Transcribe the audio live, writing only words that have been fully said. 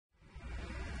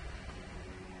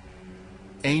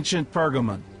ancient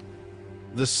Pergamum,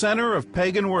 the center of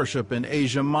pagan worship in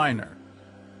Asia Minor,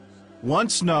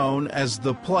 once known as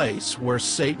the place where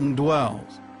Satan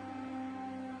dwells.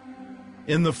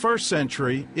 In the 1st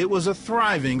century, it was a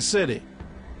thriving city.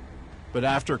 But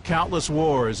after countless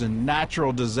wars and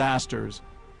natural disasters,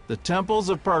 the temples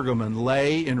of Pergamum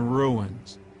lay in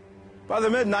ruins. By the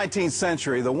mid-19th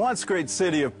century, the once great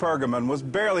city of Pergamum was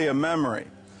barely a memory.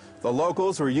 The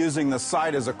locals were using the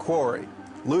site as a quarry,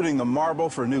 looting the marble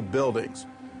for new buildings,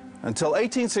 until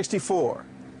 1864,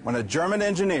 when a German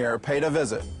engineer paid a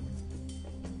visit.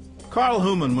 Karl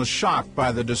Humann was shocked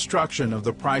by the destruction of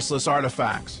the priceless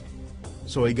artifacts,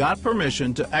 so he got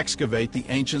permission to excavate the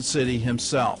ancient city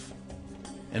himself.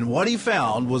 And what he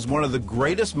found was one of the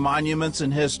greatest monuments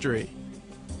in history,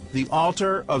 the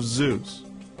altar of Zeus.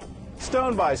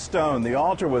 Stone by stone, the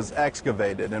altar was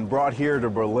excavated and brought here to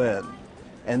Berlin,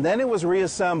 and then it was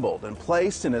reassembled and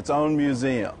placed in its own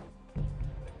museum.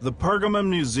 The Pergamum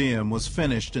Museum was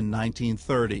finished in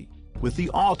 1930, with the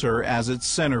altar as its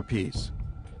centerpiece.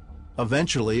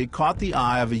 Eventually, it caught the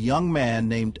eye of a young man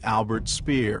named Albert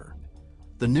Speer,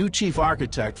 the new chief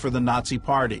architect for the Nazi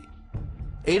Party.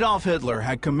 Adolf Hitler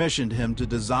had commissioned him to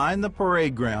design the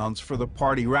parade grounds for the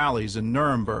party rallies in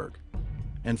Nuremberg.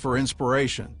 And for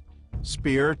inspiration,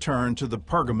 Speer turned to the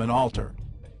Pergamum altar.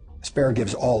 Speer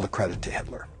gives all the credit to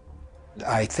Hitler.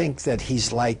 I think that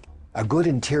he's like a good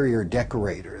interior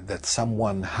decorator that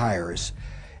someone hires,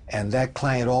 and that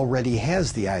client already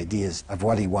has the ideas of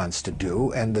what he wants to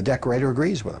do, and the decorator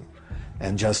agrees with him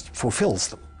and just fulfills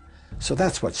them. So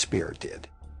that's what Speer did.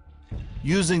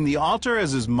 Using the altar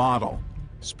as his model,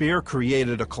 Speer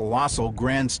created a colossal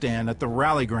grandstand at the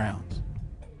rally grounds.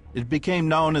 It became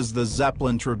known as the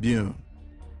Zeppelin Tribune.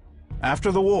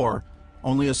 After the war,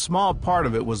 only a small part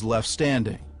of it was left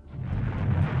standing.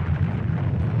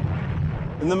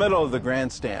 In the middle of the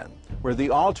grandstand, where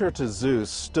the altar to Zeus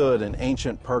stood in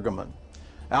ancient Pergamum,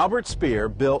 Albert Speer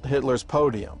built Hitler's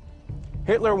podium.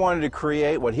 Hitler wanted to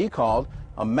create what he called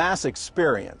a mass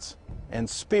experience, and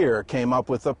Speer came up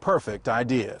with the perfect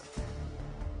idea.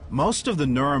 Most of the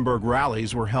Nuremberg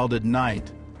rallies were held at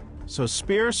night, so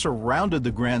Speer surrounded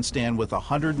the grandstand with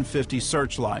 150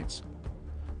 searchlights.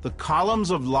 The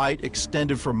columns of light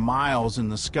extended for miles in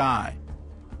the sky,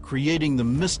 creating the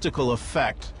mystical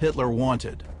effect Hitler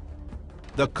wanted.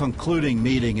 The concluding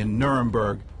meeting in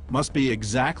Nuremberg must be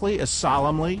exactly as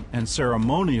solemnly and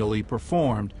ceremonially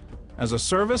performed as a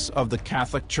service of the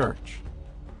Catholic Church.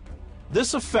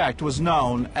 This effect was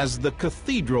known as the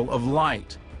Cathedral of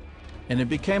Light, and it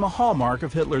became a hallmark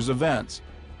of Hitler's events.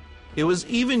 It was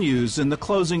even used in the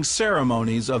closing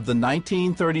ceremonies of the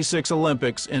 1936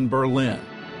 Olympics in Berlin.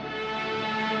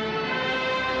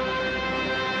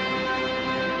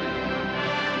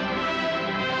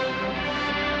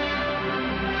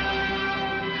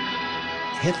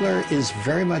 Hitler is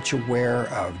very much aware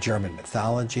of German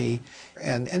mythology,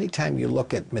 and anytime you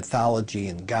look at mythology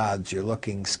and gods, you're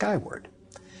looking skyward.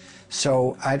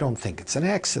 So I don't think it's an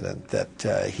accident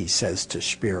that he says to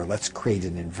Speer, let's create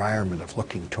an environment of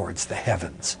looking towards the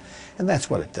heavens. And that's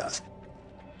what it does.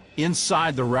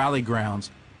 Inside the rally grounds,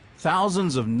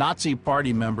 thousands of Nazi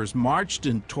Party members marched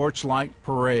in torchlight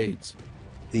parades.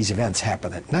 These events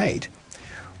happen at night,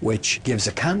 which gives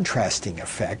a contrasting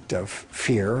effect of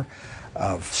fear,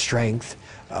 of strength,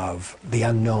 of the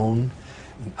unknown,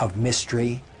 of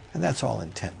mystery, and that's all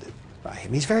intended by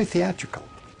him. He's very theatrical.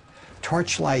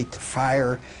 Torchlight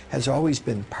fire has always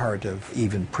been part of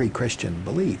even pre-Christian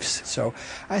beliefs. So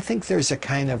I think there's a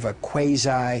kind of a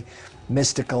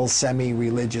quasi-mystical,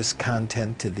 semi-religious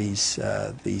content to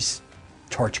these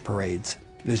torch parades.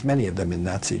 There's many of them in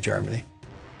Nazi Germany.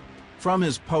 From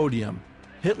his podium,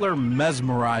 Hitler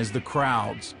mesmerized the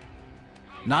crowds.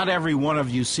 Not every one of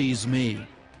you sees me,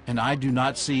 and I do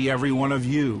not see every one of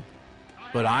you,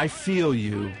 but I feel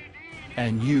you,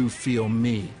 and you feel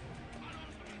me.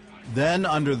 Then,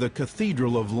 under the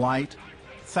Cathedral of Light,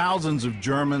 thousands of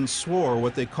Germans swore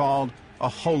what they called a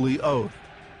holy oath.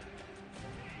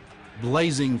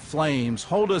 Blazing flames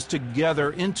hold us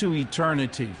together into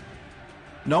eternity.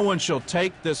 No one shall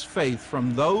take this faith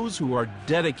from those who are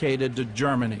dedicated to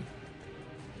Germany.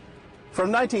 From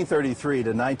 1933 to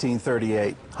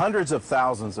 1938, hundreds of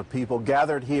thousands of people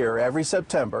gathered here every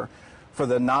September for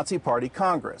the Nazi Party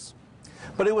Congress.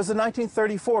 But it was the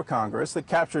 1934 Congress that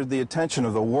captured the attention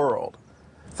of the world,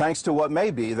 thanks to what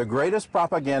may be the greatest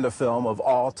propaganda film of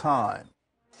all time.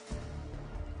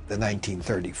 The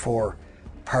 1934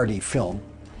 party film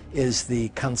is the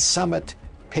consummate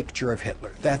picture of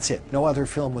Hitler. That's it. No other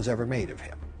film was ever made of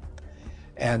him.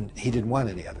 And he didn't want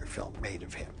any other film made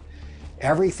of him.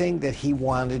 Everything that he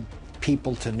wanted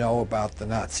people to know about the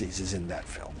Nazis is in that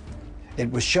film.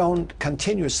 It was shown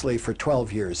continuously for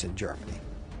 12 years in Germany.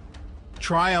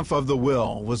 Triumph of the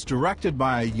Will was directed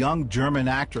by a young German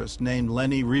actress named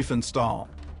Leni Riefenstahl.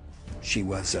 She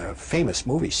was a famous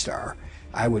movie star.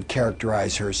 I would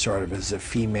characterize her sort of as a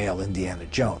female Indiana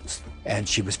Jones. And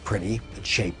she was pretty and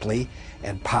shapely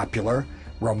and popular,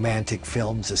 romantic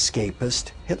films,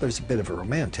 escapist. Hitler's a bit of a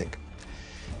romantic.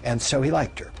 And so he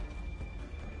liked her.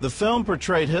 The film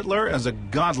portrayed Hitler as a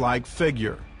godlike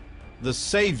figure, the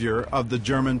savior of the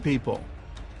German people.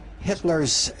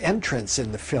 Hitler's entrance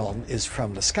in the film is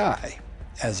from the sky,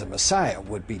 as a Messiah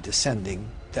would be descending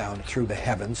down through the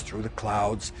heavens, through the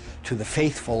clouds, to the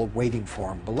faithful waiting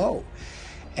for him below.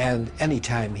 And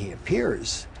anytime he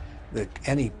appears,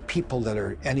 any people that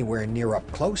are anywhere near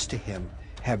up close to him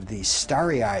have these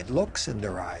starry-eyed looks in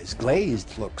their eyes,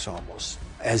 glazed looks almost,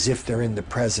 as if they're in the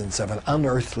presence of an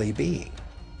unearthly being.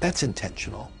 That's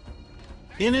intentional.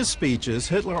 In his speeches,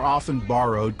 Hitler often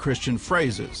borrowed Christian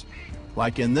phrases,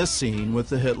 like in this scene with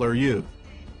the Hitler Youth.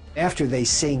 After they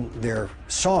sing their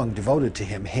song devoted to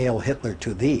him, Hail Hitler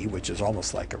to Thee, which is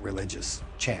almost like a religious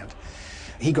chant,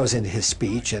 he goes into his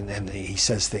speech and he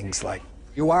says things like,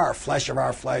 "You are flesh of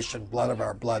our flesh and blood of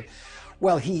our blood."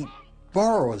 Well, he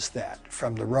borrows that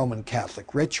from the Roman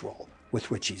Catholic ritual,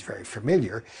 with which he's very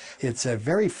familiar. It's a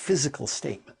very physical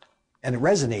statement, and it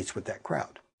resonates with that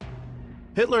crowd.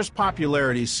 Hitler's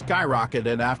popularity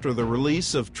skyrocketed after the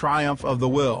release of Triumph of the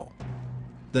Will.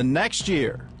 The next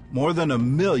year, more than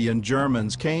 1 million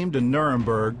Germans came to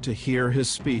Nuremberg to hear his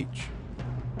speech.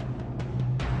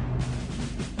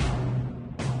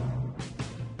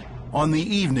 On the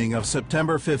evening of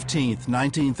September 15,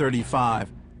 1935,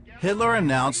 Hitler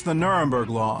announced the Nuremberg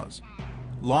Laws,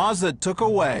 laws that took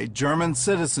away German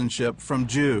citizenship from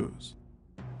Jews.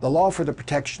 The law for the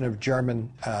protection of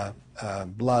German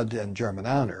blood and German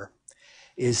honor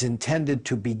is intended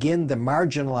to begin the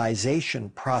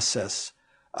marginalization process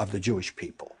of the Jewish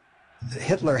people.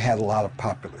 Hitler had a lot of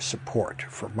popular support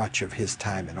for much of his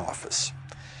time in office.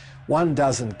 One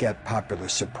doesn't get popular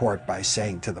support by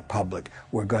saying to the public,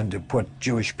 we're going to put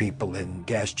Jewish people in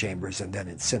gas chambers and then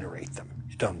incinerate them.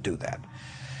 You don't do that.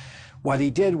 What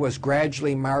he did was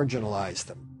gradually marginalize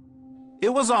them. It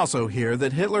was also here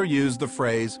that Hitler used the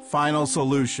phrase final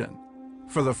solution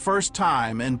for the first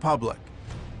time in public.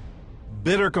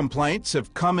 Bitter complaints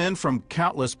have come in from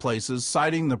countless places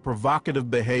citing the provocative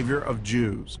behavior of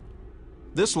Jews.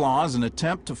 This law is an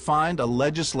attempt to find a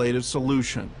legislative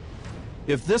solution.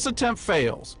 If this attempt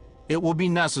fails, it will be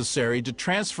necessary to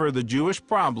transfer the Jewish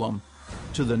problem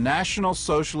to the National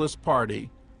Socialist Party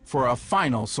for a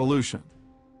final solution.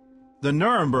 The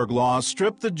Nuremberg laws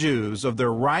stripped the Jews of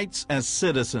their rights as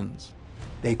citizens.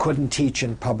 They couldn't teach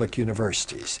in public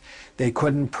universities. They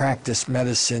couldn't practice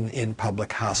medicine in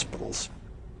public hospitals.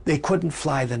 They couldn't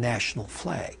fly the national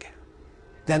flag.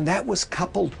 Then that was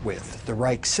coupled with the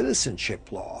Reich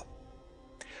citizenship law,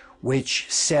 which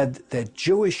said that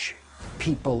Jewish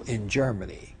people in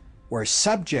Germany were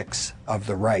subjects of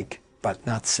the Reich, but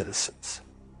not citizens.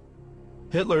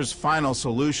 Hitler's final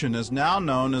solution is now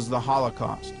known as the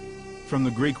Holocaust, from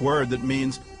the Greek word that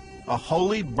means a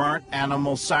holy burnt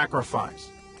animal sacrifice.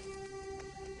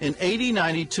 In AD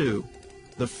 92,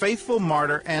 the faithful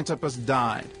martyr Antipas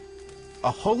died,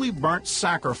 a holy burnt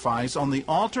sacrifice on the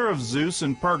altar of Zeus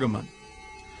in Pergamum,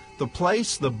 the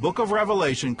place the book of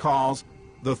Revelation calls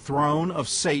the throne of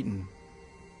Satan.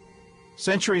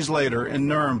 Centuries later, in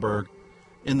Nuremberg,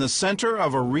 in the center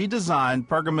of a redesigned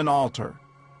Pergamum altar,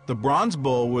 the bronze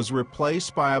bull was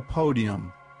replaced by a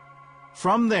podium.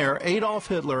 From there, Adolf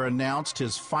Hitler announced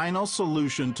his final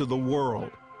solution to the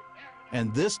world,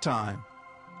 and this time,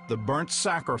 the burnt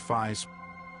sacrifice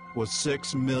was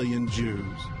 6 million Jews.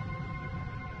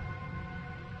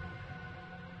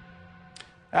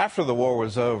 After the war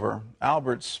was over,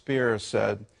 Albert Speer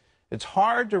said, "It's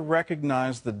hard to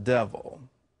recognize the devil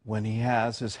when he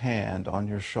has his hand on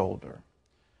your shoulder."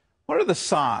 What are the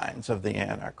signs of the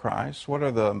Antichrist? What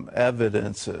are the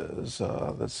evidences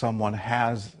that someone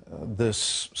has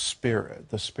this spirit,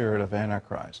 the spirit of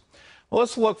Antichrist? Well,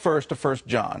 let's look first to 1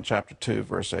 John chapter 2,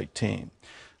 verse 18.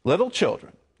 Little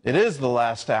children, it is the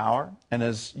last hour, and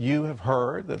as you have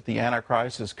heard that the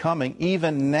Antichrist is coming,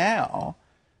 even now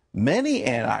many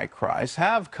Antichrists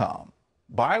have come,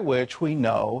 by which we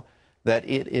know that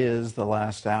it is the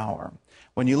last hour.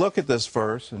 When you look at this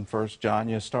verse in 1 John,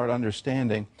 you start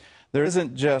understanding there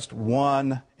isn't just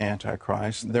one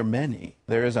Antichrist, there are many.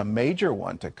 There is a major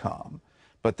one to come,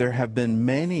 but there have been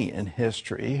many in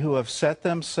history who have set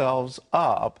themselves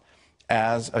up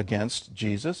as against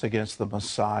Jesus, against the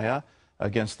Messiah,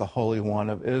 against the Holy One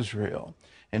of Israel.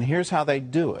 And here's how they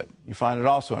do it. You find it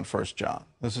also in 1 John.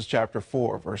 This is chapter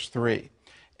 4, verse 3.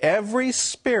 Every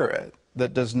spirit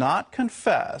that does not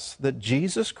confess that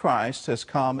Jesus Christ has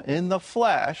come in the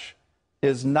flesh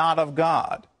is not of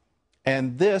God.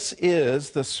 And this is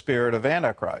the spirit of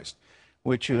Antichrist,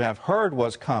 which you have heard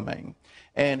was coming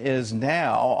and is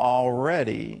now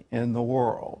already in the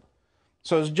world.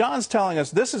 So as John's telling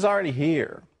us, this is already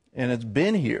here, and it's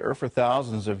been here for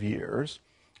thousands of years.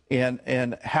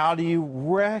 And how do you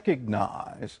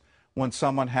recognize when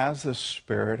someone has this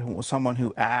spirit, someone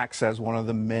who acts as one of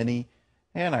the many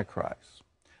antichrists?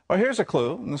 Well, here's a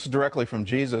clue, and this is directly from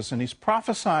Jesus, and he's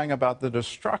prophesying about the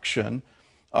destruction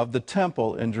of the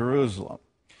temple in Jerusalem.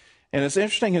 And it's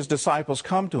interesting, his disciples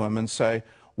come to him and say,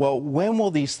 well, when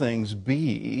will these things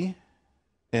be?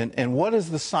 And what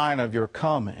is the sign of your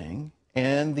coming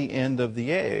and the end of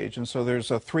the age? And so there's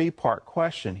a three-part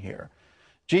question here.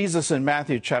 Jesus in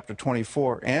Matthew chapter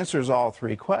 24 answers all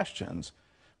three questions,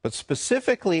 but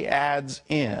specifically adds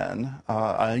in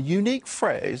a unique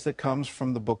phrase that comes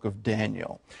from the book of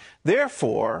Daniel.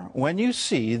 Therefore, when you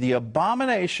see the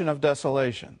abomination of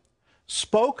desolation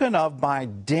spoken of by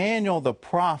Daniel the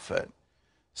prophet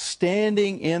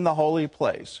standing in the holy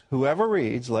place, whoever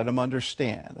reads, let him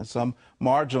understand. And some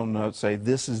marginal notes say,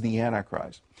 this is the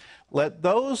Antichrist. Let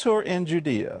those who are in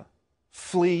Judea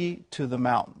flee to the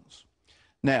mountains.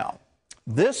 Now,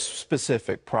 this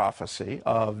specific prophecy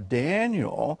of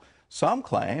Daniel, some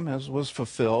claim, was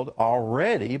fulfilled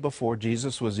already before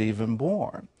Jesus was even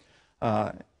born.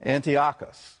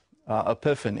 Antiochus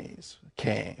Epiphanes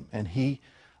came, and he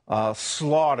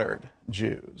slaughtered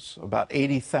Jews. About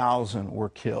 80,000 were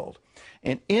killed.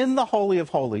 And in the Holy of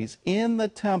Holies, in the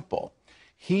temple,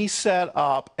 he set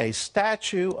up a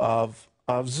statue of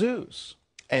Zeus.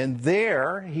 And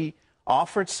there he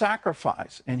offered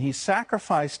sacrifice, and he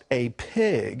sacrificed a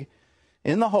pig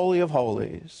in the Holy of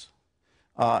Holies,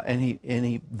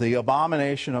 the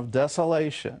abomination of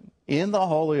desolation in the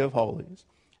Holy of Holies,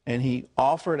 and he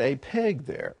offered a pig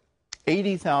there.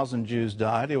 80,000 Jews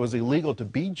died. It was illegal to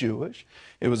be Jewish.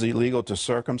 It was illegal to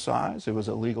circumcise. It was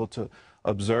illegal to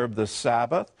observe the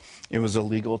Sabbath. It was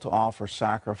illegal to offer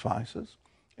sacrifices.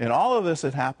 And all of this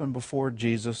had happened before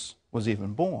Jesus was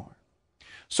even born.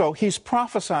 So he's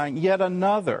prophesying yet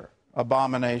another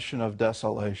abomination of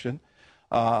desolation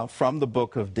from the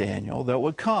book of Daniel that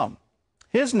would come.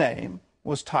 His name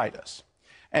was Titus,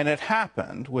 and it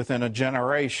happened within a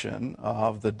generation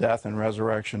of the death and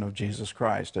resurrection of Jesus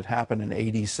Christ. It happened in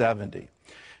AD 70.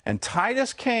 And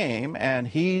Titus came and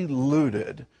he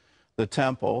looted the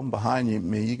temple. Behind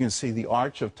me, you can see the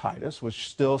Arch of Titus, which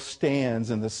still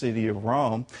stands in the city of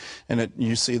Rome. And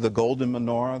you see the golden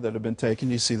menorah that had been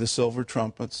taken. You see the silver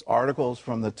trumpets, articles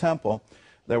from the temple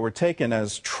that were taken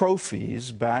as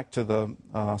trophies back to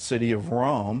the city of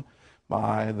Rome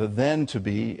by the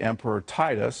then-to-be Emperor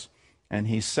Titus. And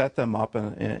he set them up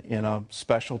in a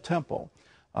special temple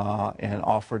and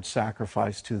offered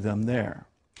sacrifice to them there.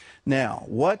 Now,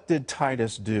 what did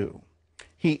Titus do?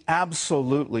 He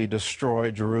absolutely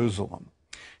destroyed Jerusalem.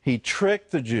 He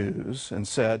tricked the Jews and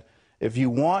said, if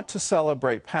you want to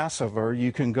celebrate Passover,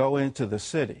 you can go into the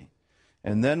city.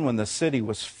 And then when the city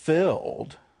was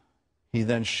filled, he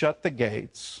then shut the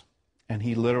gates and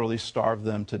he literally starved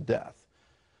them to death.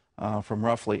 From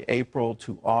roughly April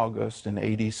to August in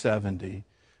AD 70,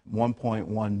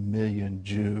 1.1 million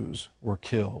Jews were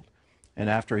killed. And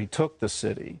after he took the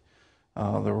city,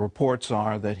 the reports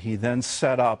are that he then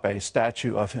set up a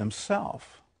statue of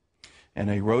himself. And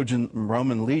a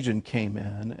Roman legion came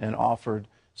in and offered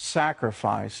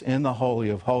sacrifice in the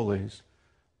Holy of Holies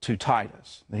to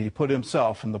Titus. He put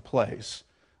himself in the place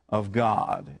of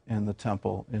God in the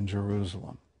temple in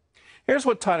Jerusalem. Here's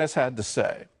what Titus had to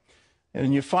say.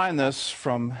 And you find this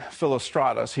from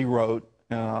Philostratus. He wrote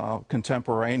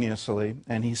contemporaneously,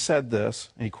 and he said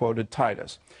this, he quoted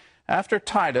Titus. After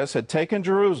Titus had taken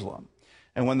Jerusalem,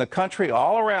 and when the country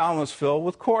all around was filled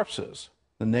with corpses,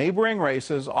 the neighboring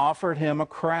races offered him a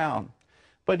crown.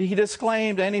 But he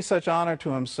disclaimed any such honor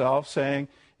to himself, saying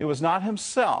it was not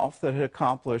himself that had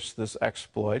accomplished this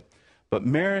exploit, but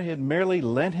had merely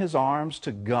lent his arms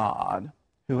to God,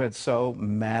 who had so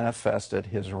manifested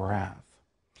his wrath.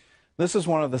 This is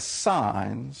one of the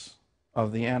signs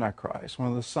of the Antichrist, one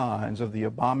of the signs of the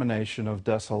abomination of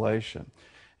desolation.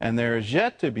 And there is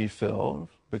yet to be filled,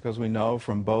 because we know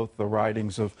from both the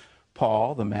writings of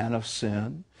Paul, the man of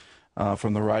sin,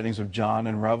 from the writings of John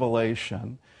and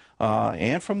Revelation,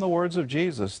 and from the words of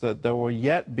Jesus, that there will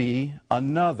yet be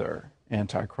another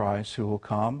Antichrist who will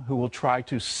come, who will try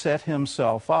to set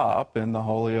himself up in the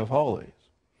Holy of Holies.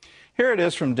 Here it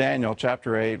is from Daniel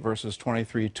chapter 8, verses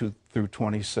 23 through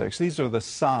 26. These are the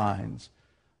signs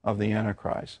of the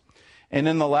Antichrist. And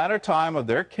in the latter time of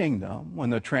their kingdom,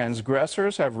 when the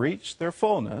transgressors have reached their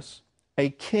fullness, a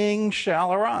king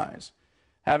shall arise,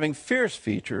 having fierce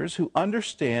features, who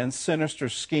understands sinister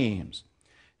schemes.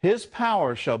 His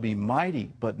power shall be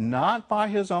mighty, but not by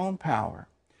his own power.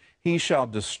 He shall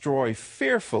destroy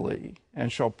fearfully,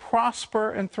 and shall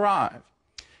prosper and thrive.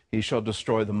 He shall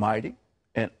destroy the mighty,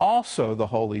 and also the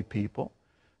holy people.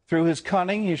 Through his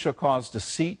cunning he shall cause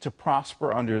deceit to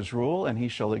prosper under his rule, and he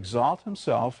shall exalt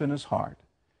himself in his heart.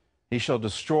 He shall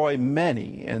destroy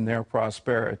many in their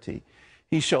prosperity.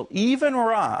 He shall even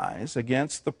rise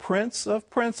against the prince of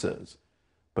princes,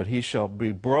 but he shall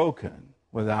be broken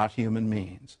without human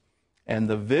means. And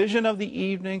the vision of the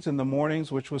evenings and the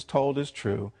mornings which was told is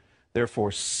true.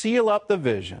 Therefore seal up the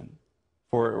vision,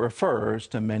 for it refers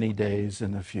to many days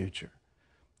in the future.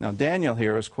 Now Daniel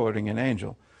here is quoting an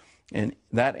angel, and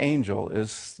that angel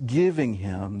is giving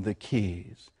him the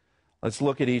keys. Let's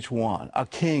look at each one. A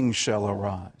king shall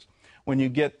arise. When you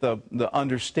get the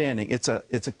understanding, it's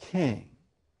a king.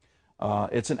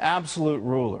 It's an absolute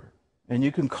ruler. And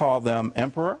you can call them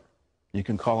emperor. You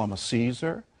can call him a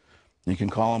Caesar. You can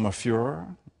call him a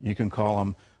Führer. You can call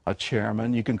him a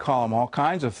chairman. You can call him all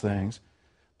kinds of things.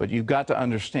 But you've got to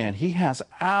understand, he has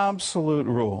absolute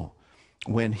rule.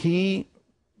 When he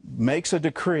makes a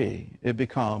decree, it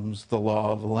becomes the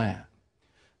law of the land.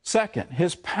 Second,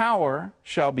 his power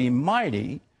shall be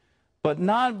mighty, but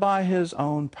not by his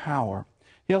own power.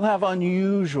 He'll have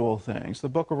unusual things. The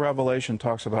book of Revelation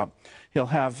talks about he'll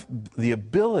have the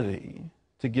ability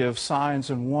to give signs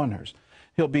and wonders.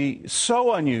 He'll be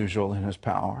so unusual in his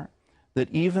power that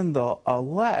even the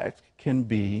elect can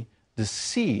be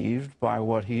deceived by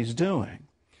what he's doing.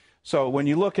 So when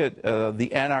you look at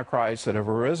the Antichrist that have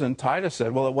arisen, Titus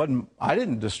said, well, I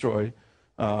didn't destroy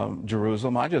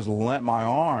Jerusalem. I just lent my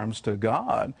arms to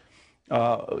God.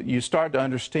 You start to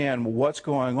understand what's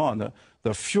going on. The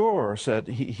Führer said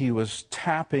he was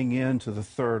tapping into the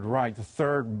Third Reich, the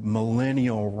third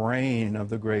millennial reign of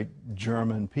the great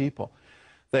German people.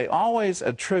 They always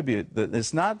attribute that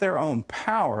it's not their own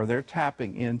power, they're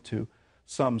tapping into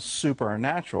some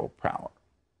supernatural power.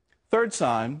 Third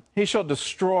sign, he shall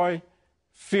destroy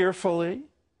fearfully,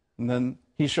 and then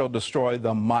he shall destroy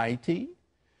the mighty,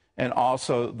 and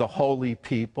also the holy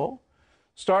people.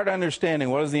 Start understanding,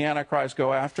 what does the Antichrist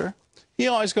go after? He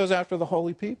always goes after the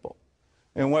holy people.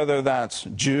 And whether that's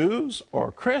Jews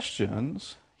or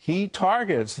Christians, he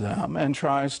targets them and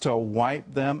tries to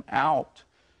wipe them out.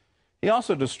 He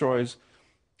also destroys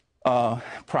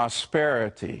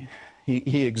prosperity.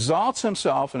 He exalts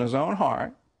himself in his own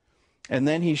heart, and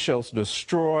then he shall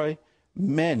destroy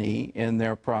many in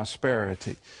their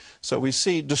prosperity. So we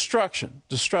see destruction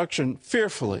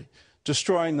fearfully,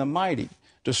 destroying the mighty,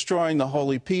 destroying the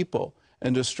holy people,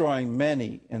 and destroying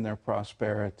many in their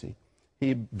prosperity.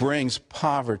 He brings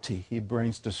poverty, he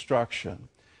brings destruction,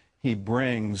 he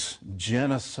brings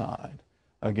genocide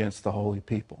against the holy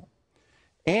people.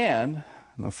 And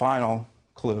the final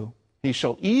clue, he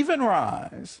shall even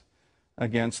rise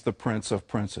against the prince of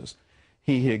princes.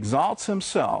 He exalts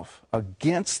himself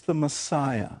against the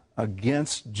Messiah,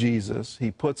 against Jesus.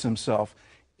 He puts himself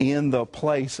in the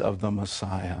place of the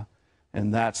Messiah,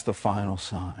 and that's the final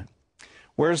sign.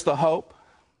 Where's the hope?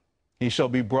 He shall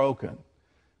be broken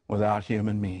without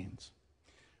human means.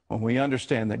 When we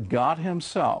understand that God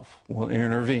himself will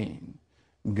intervene,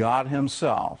 God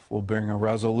himself will bring a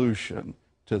resolution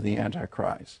to the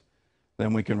Antichrist,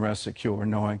 then we can rest secure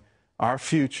knowing our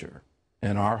future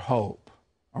and our hope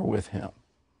are with him.